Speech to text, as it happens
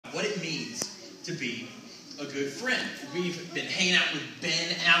what it means to be a good friend. We've been hanging out with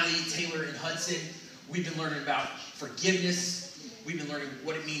Ben, Allie, Taylor, and Hudson. We've been learning about forgiveness. We've been learning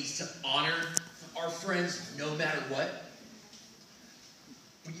what it means to honor our friends no matter what.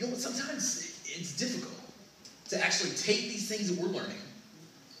 But you know what? Sometimes it's difficult to actually take these things that we're learning,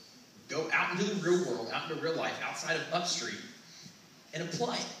 go out into the real world, out into real life, outside of Upstreet, and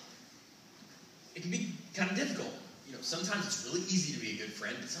apply it. It can be kind of difficult. You know, sometimes it's really easy to be a good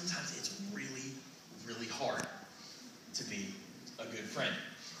friend, but sometimes it's really, really hard to be a good friend.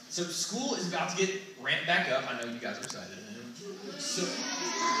 So school is about to get ramped back up. I know you guys are excited.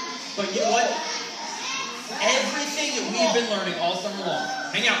 But you know what? Everything that we've been learning all summer long.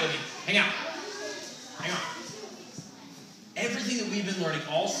 Hang out with me. Hang out. Hang on. Everything that we've been learning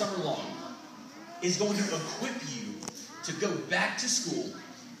all summer long is going to equip you to go back to school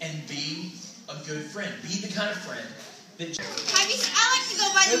and be a good friend. Be the kind of friend that... I like to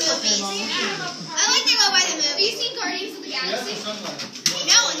go by the movies. I like to go by the movies. Have you seen Guardians of the Galaxy?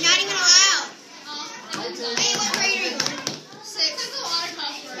 No, not even allowed. Hey, what grade are you in? 6. That's a lot of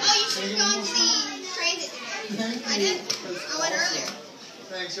crosswords. Oh, you should have gone to the transit today. I did. I went earlier.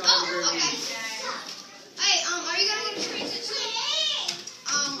 Thanks, y'all. Oh, okay. Hey, are you going to get a transit soon?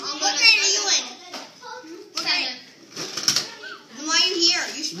 What grade are you in? What grade? Then why are you here?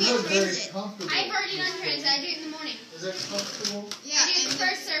 You should be on transit. I've already done transit. I do it in the morning. Is that comfortable? Yeah. I do the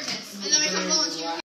first service. And then I come home and